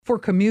For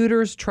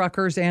commuters,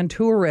 truckers, and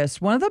tourists,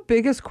 one of the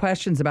biggest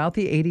questions about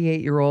the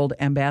 88-year-old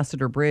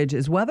Ambassador Bridge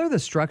is whether the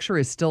structure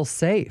is still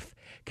safe.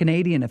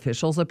 Canadian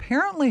officials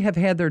apparently have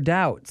had their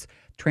doubts.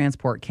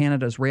 Transport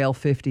Canada's Rail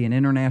 50 and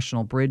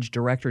International Bridge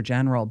Director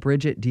General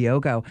Bridget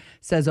Diogo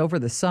says over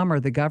the summer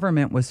the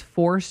government was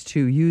forced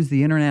to use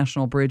the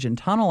International Bridge and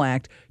Tunnel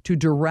Act to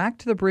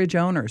direct the bridge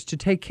owners to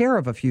take care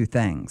of a few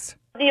things.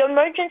 The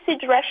emergency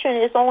direction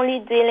is only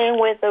dealing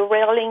with the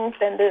railings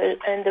and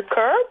the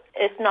curb.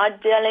 It's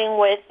not dealing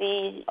with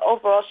the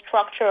overall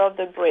structure of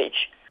the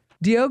bridge.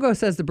 Diogo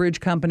says the bridge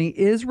company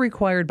is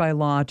required by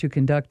law to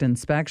conduct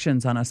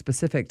inspections on a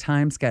specific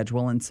time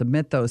schedule and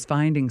submit those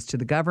findings to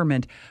the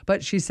government.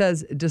 But she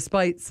says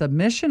despite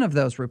submission of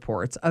those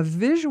reports, a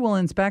visual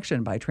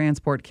inspection by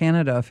Transport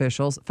Canada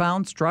officials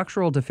found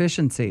structural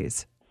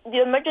deficiencies.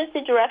 The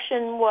emergency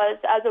direction was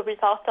as a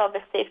result of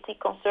a safety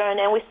concern,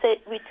 and we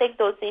take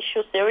those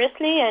issues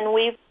seriously, and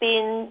we've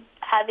been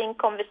having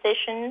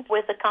conversations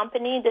with the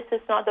company. This is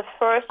not the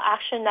first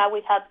action that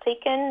we have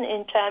taken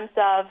in terms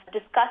of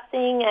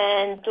discussing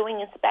and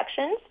doing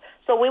inspections.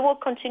 So we will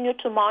continue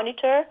to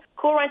monitor.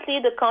 Currently,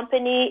 the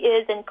company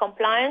is in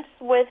compliance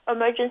with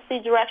emergency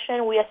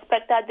direction. We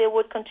expect that they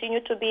would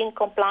continue to be in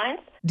compliance.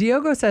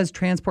 Diogo says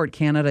Transport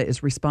Canada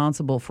is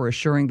responsible for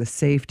assuring the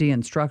safety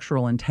and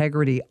structural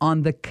integrity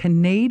on the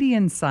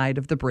Canadian side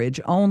of the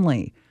bridge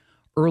only.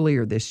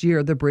 Earlier this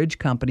year, the bridge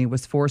company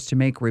was forced to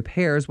make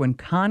repairs when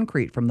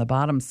concrete from the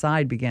bottom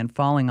side began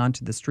falling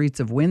onto the streets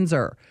of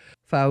Windsor.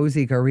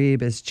 Fauzi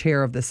Garib is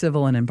chair of the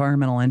Civil and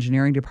Environmental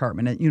Engineering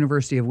Department at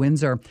University of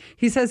Windsor.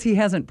 He says he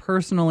hasn't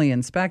personally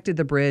inspected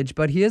the bridge,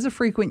 but he is a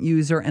frequent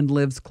user and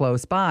lives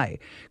close by.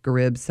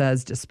 Garib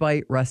says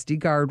despite rusty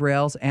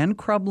guardrails and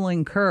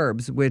crumbling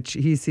curbs, which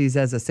he sees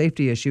as a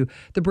safety issue,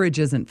 the bridge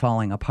isn't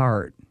falling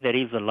apart. There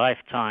is a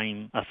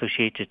lifetime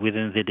associated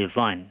within the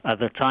design. At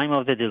the time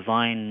of the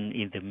design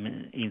in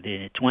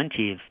the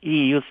 20s, it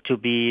used to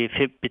be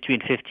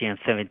between 50 and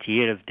 70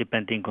 years,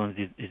 depending on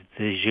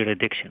the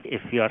jurisdiction.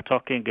 If you are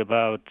talking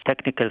about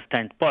technical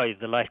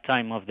standpoint, the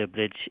lifetime of the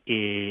bridge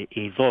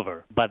is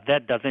over. But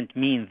that doesn't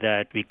mean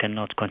that we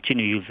cannot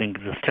continue using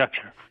the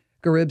structure.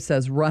 Garib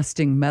says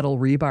rusting metal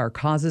rebar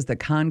causes the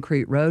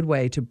concrete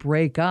roadway to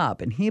break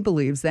up, and he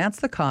believes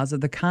that's the cause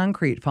of the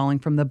concrete falling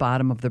from the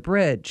bottom of the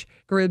bridge.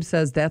 Garib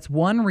says that's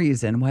one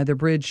reason why the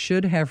bridge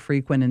should have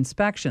frequent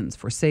inspections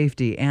for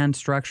safety and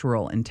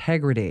structural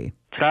integrity.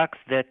 Trucks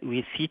that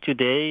we see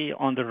today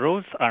on the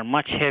roads are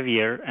much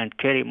heavier and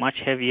carry much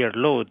heavier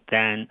load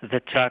than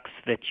the trucks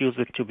that used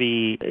to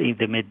be in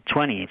the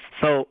mid-20s.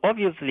 So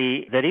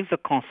obviously there is a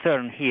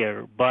concern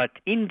here, but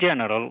in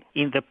general,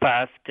 in the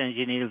past,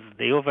 engineers,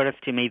 they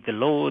overestimate the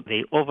load,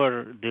 they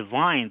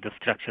over-design the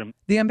structure.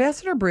 The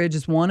Ambassador Bridge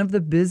is one of the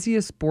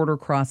busiest border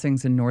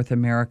crossings in North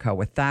America,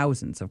 with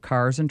thousands of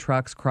cars and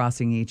trucks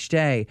crossing each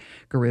day.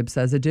 Garib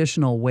says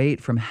additional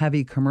weight from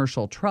heavy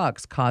commercial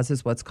trucks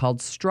causes what's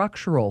called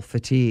structural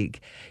fatigue.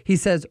 He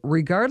says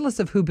regardless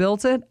of who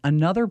builds it,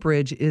 another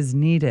bridge is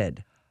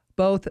needed.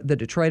 Both the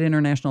Detroit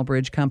International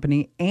Bridge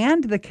Company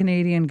and the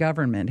Canadian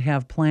government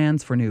have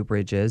plans for new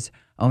bridges.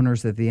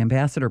 Owners of the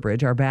Ambassador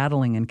Bridge are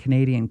battling in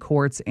Canadian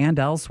courts and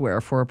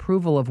elsewhere for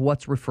approval of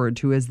what's referred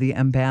to as the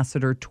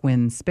Ambassador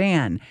Twin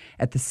Span.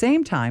 At the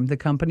same time, the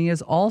company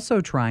is also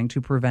trying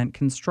to prevent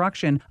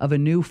construction of a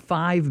new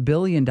 $5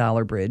 billion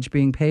bridge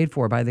being paid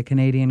for by the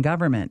Canadian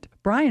government.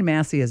 Brian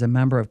Massey is a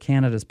member of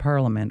Canada's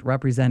Parliament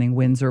representing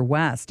Windsor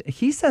West.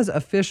 He says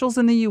officials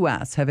in the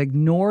U.S. have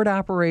ignored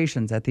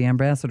operations at the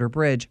Ambassador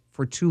Bridge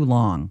for too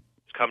long.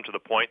 Come to the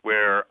point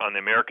where on the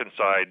American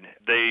side,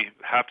 they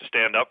have to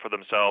stand up for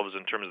themselves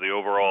in terms of the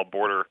overall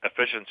border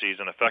efficiencies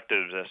and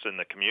effectiveness in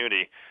the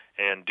community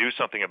and do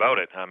something about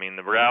it. I mean,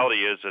 the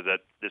reality is that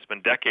it's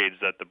been decades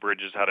that the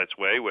bridge has had its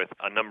way with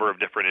a number of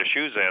different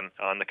issues. And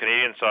on the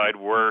Canadian side,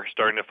 we're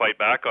starting to fight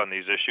back on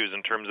these issues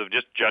in terms of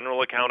just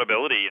general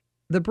accountability.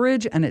 The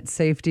bridge and its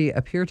safety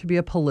appear to be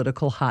a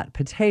political hot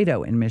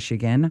potato in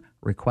Michigan.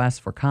 Requests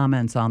for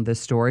comments on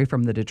this story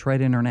from the Detroit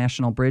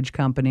International Bridge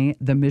Company,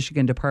 the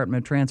Michigan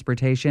Department of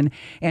Transportation,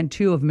 and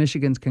two of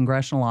Michigan's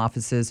congressional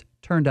offices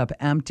turned up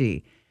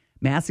empty.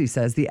 Massey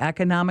says the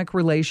economic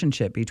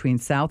relationship between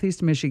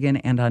Southeast Michigan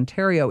and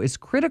Ontario is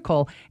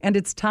critical, and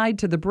it's tied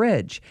to the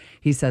bridge.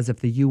 He says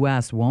if the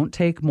U.S. won't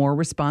take more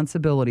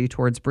responsibility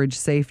towards bridge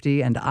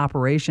safety and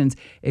operations,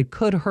 it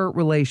could hurt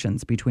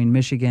relations between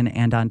Michigan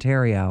and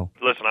Ontario.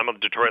 Listen, I'm a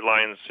Detroit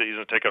Lions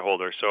season ticket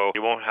holder, so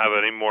you won't have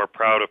any more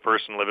proud a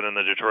person living in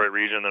the Detroit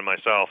region than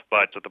myself.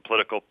 But if the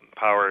political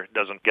power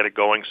doesn't get it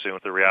going soon,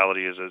 the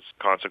reality is its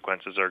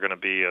consequences are going to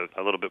be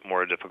a little bit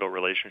more difficult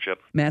relationship.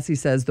 Massey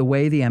says the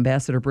way the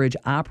Ambassador Bridge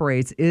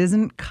operates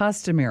isn't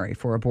customary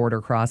for a border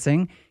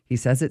crossing. He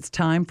says it's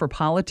time for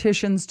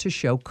politicians to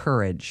show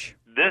courage.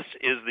 This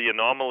is the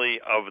anomaly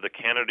of the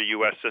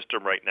Canada-U.S.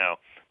 system right now.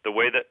 The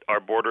way that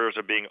our borders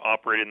are being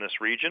operated in this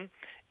region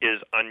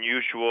is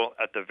unusual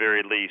at the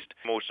very least.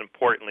 Most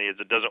importantly is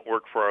it doesn't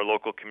work for our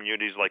local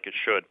communities like it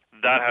should.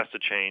 That has to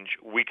change.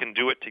 We can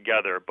do it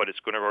together, but it's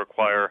going to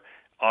require,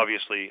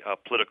 obviously,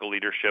 political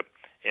leadership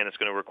and it's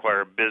going to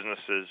require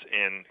businesses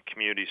and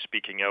communities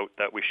speaking out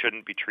that we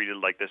shouldn't be treated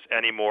like this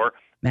anymore.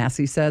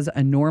 Massey says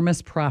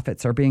enormous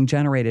profits are being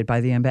generated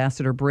by the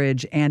Ambassador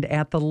Bridge, and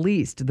at the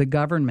least, the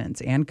governments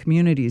and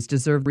communities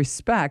deserve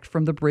respect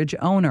from the bridge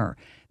owner.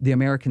 The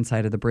American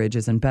side of the bridge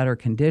is in better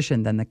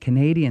condition than the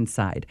Canadian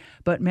side,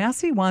 but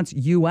Massey wants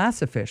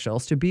U.S.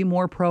 officials to be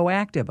more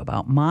proactive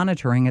about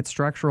monitoring its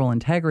structural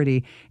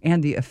integrity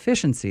and the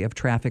efficiency of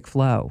traffic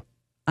flow.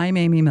 I'm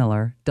Amy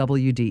Miller,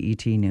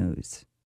 WDET News.